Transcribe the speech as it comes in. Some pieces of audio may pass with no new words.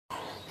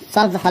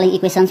Solve the following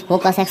equations. 4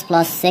 cos x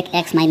plus sec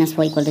x minus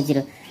 4 equal to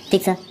 0.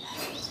 ठीक छ.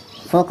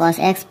 4 cos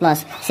x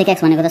plus sec x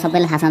भनेको त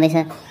सबैलाई थाहा छँदैछ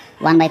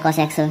 1 by cos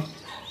x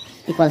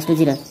equals to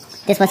 0.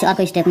 त्यसपछि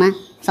अर्को स्टेपमा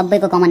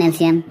सबैको कमन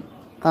एलसीएम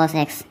cos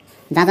x.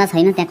 जहाँ जहाँ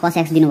छैन त्यहाँ cos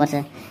x दिनुपर्छ.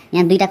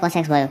 यहाँ दुईटा cos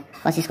x भयो.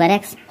 cos square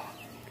x.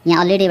 यहाँ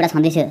अलरेडी एउटा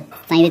छँदैछ.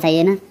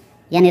 चाहिएन.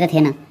 यहाँनिर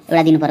थिएन.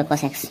 एउटा दिनु पर्यो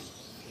cos x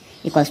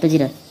equals to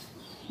 0.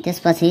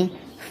 त्यसपछि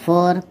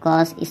 4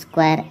 cos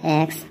square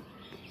x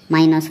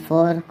minus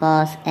 4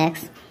 cos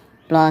x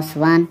plus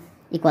 1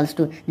 equals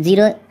to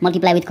 0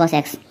 multiply with cos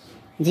x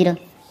 0.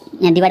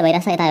 यहाँ डिभाइड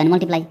भइरहेछ यता आयो भने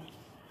मल्टिप्लाई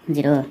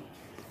 0.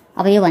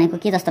 अब यो भनेको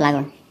के जस्तो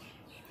लाग्यो?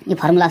 यो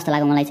फर्मुला जस्तो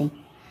लाग्यो मलाई चाहिँ.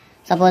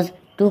 सपोज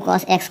 2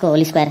 cos x को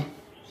whole square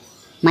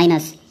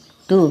minus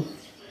 2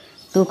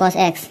 cos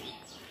x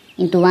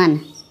into 1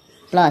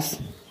 plus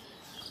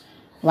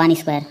 1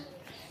 square.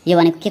 यो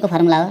भनेको के को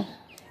फर्मुला हो?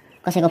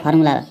 कसैको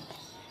फर्मुला हो?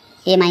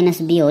 a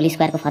minus b whole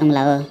square को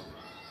फर्मुला हो.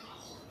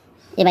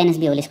 a minus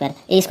b whole square.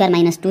 a square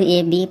minus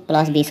 2ab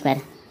plus b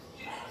square.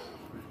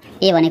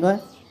 a भनेको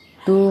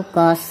 2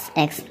 cos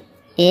x.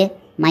 a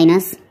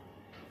minus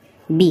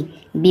b.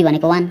 b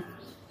भनेको 1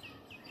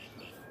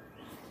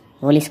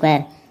 होल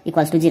स्क्वायर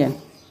इक्वल्स टू 0.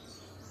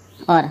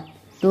 और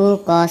 2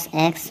 cos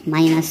x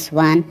minus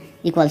 1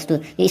 equals two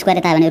यो square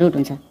यता आयो भने root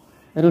हुन्छ.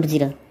 Root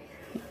 0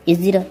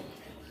 is 0.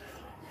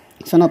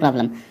 So no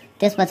problem.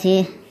 त्यसपछि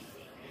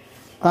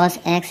cos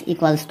x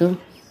equals two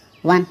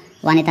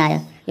 1 यता आयो.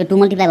 यो 2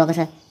 मल्टिप्लाई भएको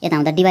छ. यता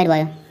हुँदा डिभाइड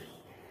भयो.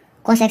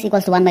 cos x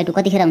इक्वल्स टू 1/2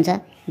 कतिखेर हुन्छ?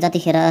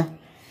 जतिखेर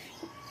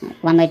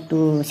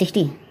 1/2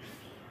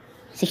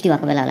 60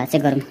 भएको बेला होला.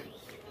 चेक गरौँ.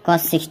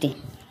 cos 60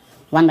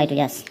 1/2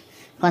 यस.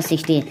 cos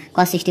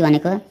 60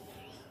 भनेको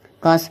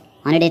cos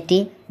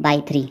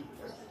 180/3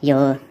 यो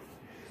हो.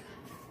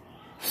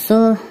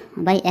 So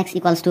by x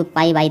equals to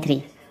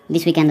pi/3.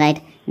 This we can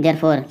write.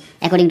 Therefore,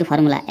 according to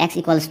formula, x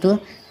equals to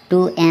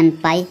 2n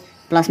pi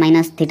plus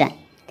minus theta.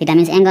 Theta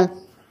means angle.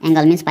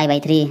 Angle means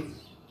pi/3.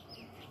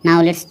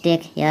 Now let's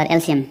take here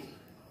LCM.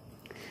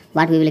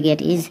 What we will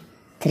get is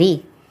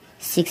 3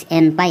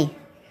 6n pi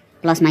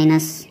plus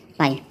minus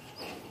pi.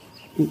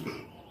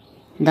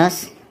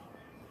 Thus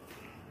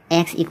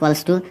x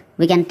equals to,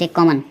 we can take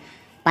common,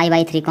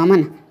 pi/3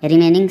 common,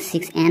 remaining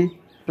 6n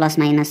plus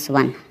minus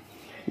 1.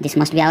 This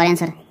must be our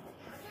answer.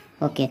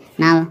 Okay,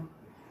 now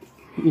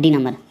D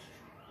number.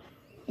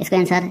 इसको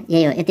answer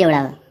यही हो. यति एउटा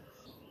हो.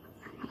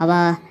 अब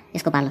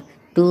यसको पालो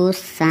 2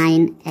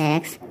 sin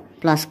x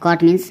plus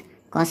cot means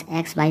cos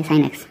x by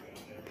sin x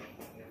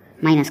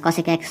minus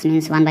cosec x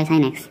means 1 by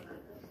sin x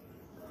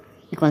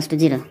equals to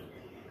 0.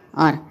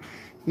 Or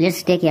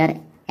let's take here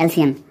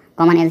LCM.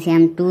 Common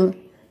LCM 2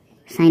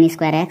 sin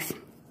square x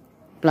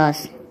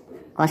plus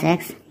cos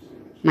x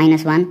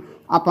minus 1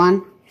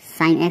 upon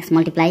sin x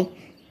multiply.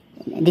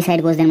 This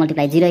side goes then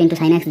multiply 0 into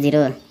sin x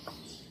 0.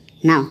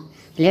 Now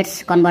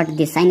let's convert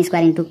this sin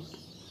square into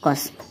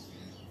cos.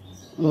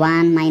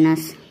 1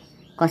 minus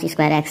cos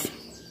square x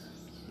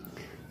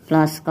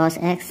plus cos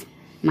x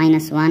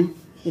minus 1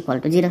 equal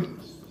to 0.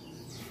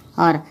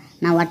 Or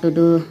now what to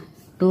do?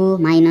 2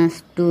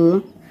 minus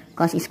 2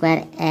 cos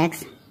square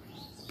x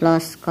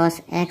plus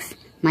cos x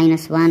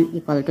minus 1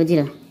 equal to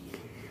 0.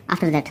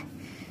 After that,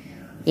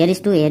 here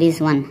is 2, here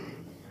is 1.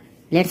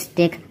 Let's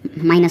take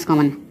minus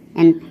common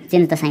and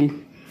change the sign.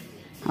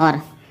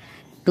 Or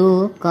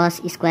 2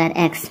 cos square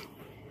x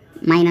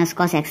minus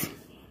cos x.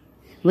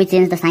 We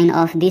change the sign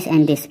of this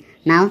and this.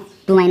 Now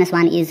 2 minus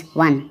 1 is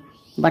 1.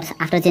 But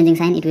after changing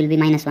sign it will be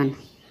minus 1.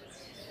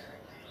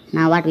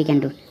 Now what we can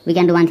do? We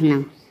can do one thing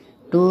now.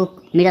 2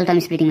 middle term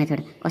splitting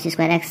method. Cos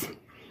square x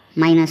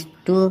minus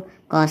 2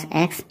 cos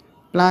x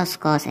plus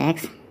cos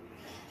x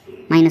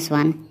minus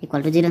 1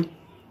 equal to 0.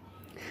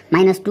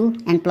 Minus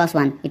 2 and plus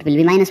 1, it will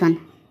be minus 1.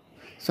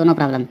 So no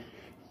problem.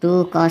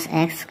 2 cos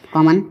x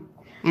common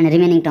and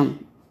remaining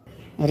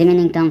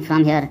term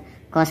from here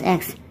cos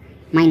x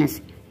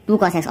minus 2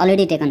 cos x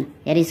already taken.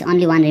 Here is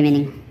only 1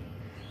 remaining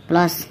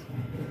plus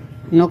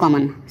no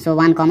common. So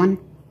 1 common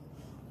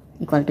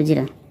equal to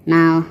 0.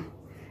 Now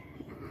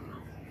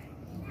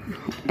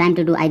time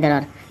to do either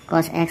or.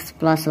 Cos x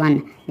plus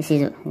 1. This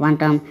is one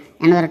term.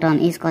 Another term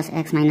is cos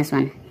x minus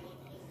 1.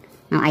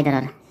 Now either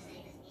or.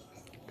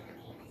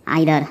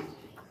 Either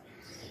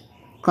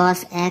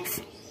cos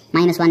x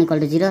minus 1 equal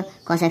to 0,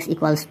 cos x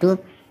equals to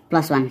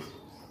plus 1.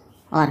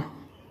 Or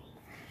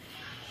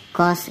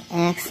cos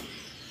x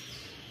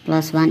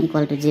plus 1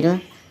 equal to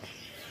 0,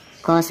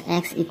 cos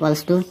x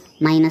equals to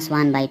minus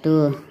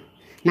 1/2.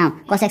 Now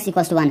cos x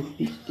equals to 1.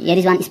 Here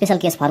is one special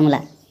case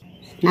formula.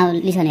 Now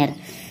listen here.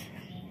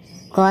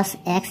 Cos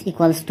x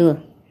equals to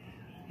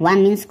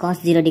 1 means cos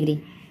 0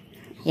 degree.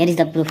 Here is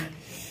the proof.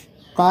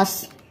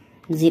 Cos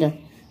 0.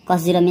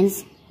 Cos 0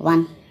 means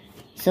 1.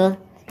 So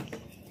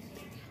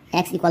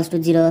x equals to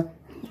 0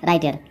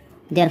 right here.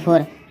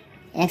 Therefore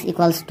x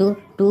equals to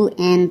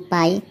 2n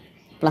pi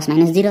plus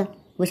minus 0.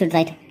 We should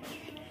write.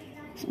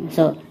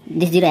 So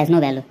this 0 has no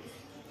value.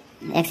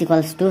 X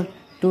equals to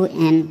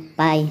 2n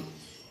pi.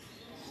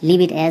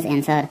 Leave it as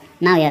answer.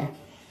 Now here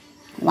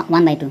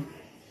 1/2.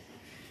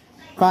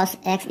 Cos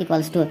x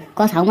equals to,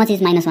 cos how much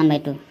is minus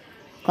 1/2?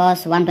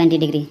 cos 120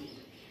 degree.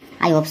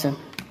 I hope so.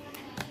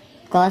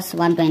 Cos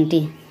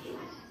 120.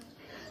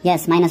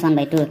 Yes, minus 1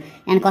 by 2.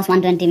 And cos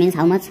 120 means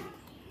how much?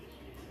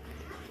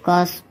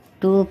 Cos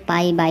 2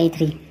 pi by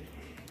 3.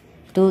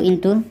 2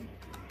 into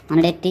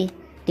 180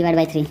 divided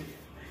by 3.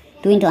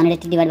 2 into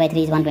 180 divided by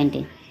 3 is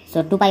 120.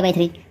 So 2 pi by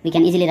 3 we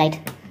can easily write.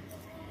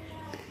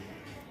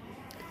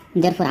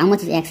 Therefore, how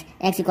much is x?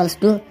 X equals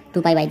to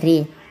 2 pi by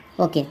 3.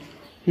 Okay.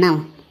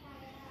 Now,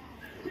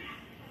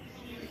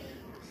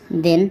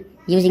 then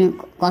using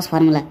cos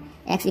formula,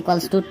 x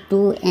equals to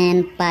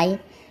 2n pi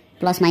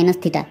plus minus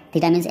theta.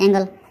 Theta means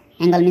angle.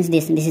 Angle means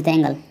this. This is the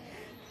angle.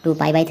 2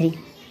 pi by 3.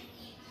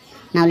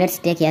 Now let's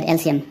take here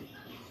LCM.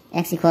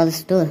 X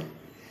equals to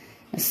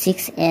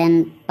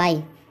 6n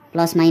pi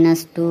plus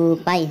minus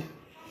 2 pi.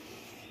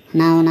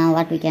 Now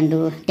what we can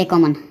do? Take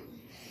common.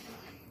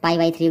 Pi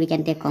by 3 we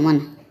can take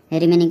common. The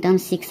remaining term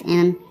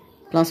 6n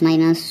plus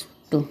minus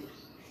 2.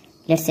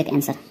 Let's check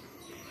answer.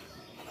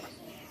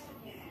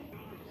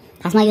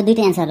 खासमा यो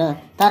दुईटै answer हो,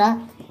 तर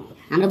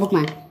हाम्रो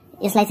बुकमा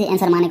यसलाई चाहिँ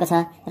answer मानेको छ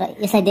र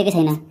यसलाई दिएकै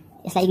छैन,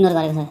 यसलाई इग्नोर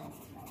गरेको छ.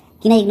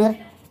 किन ignore?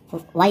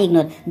 Why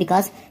ignore?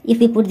 Because if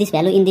we put this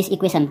value in this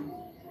equation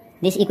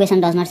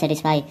does not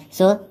satisfy,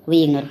 so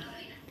we ignore.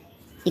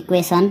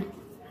 Equation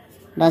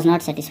does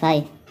not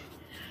satisfy.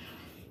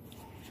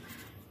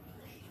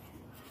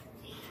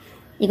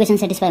 Equation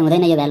satisfy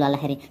हुँदैन यो भ्यालु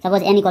हाल्दाखेरि.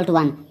 Suppose n equal to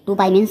 1, 2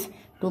 pi means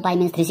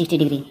 360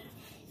 degree.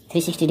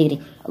 360 degree.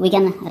 We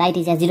can write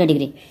it as 0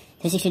 degree.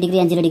 360 degree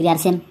and 0 degree are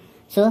same.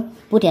 So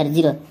put here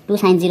 0. 2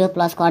 sin 0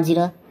 plus cot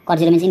 0. Cot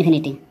 0 means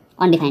infinity.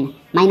 Undefined.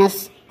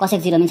 Minus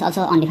cosec 0 means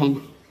also undefined.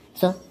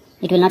 So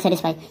it will not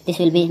satisfy. This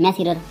will be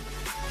math error.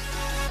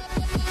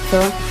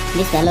 So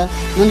this value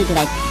no need to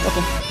write.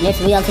 Okay.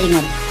 We also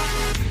ignore.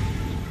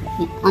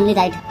 Only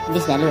write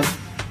this value.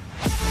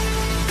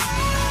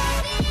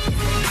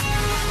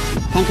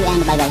 Thank you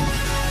and bye bye.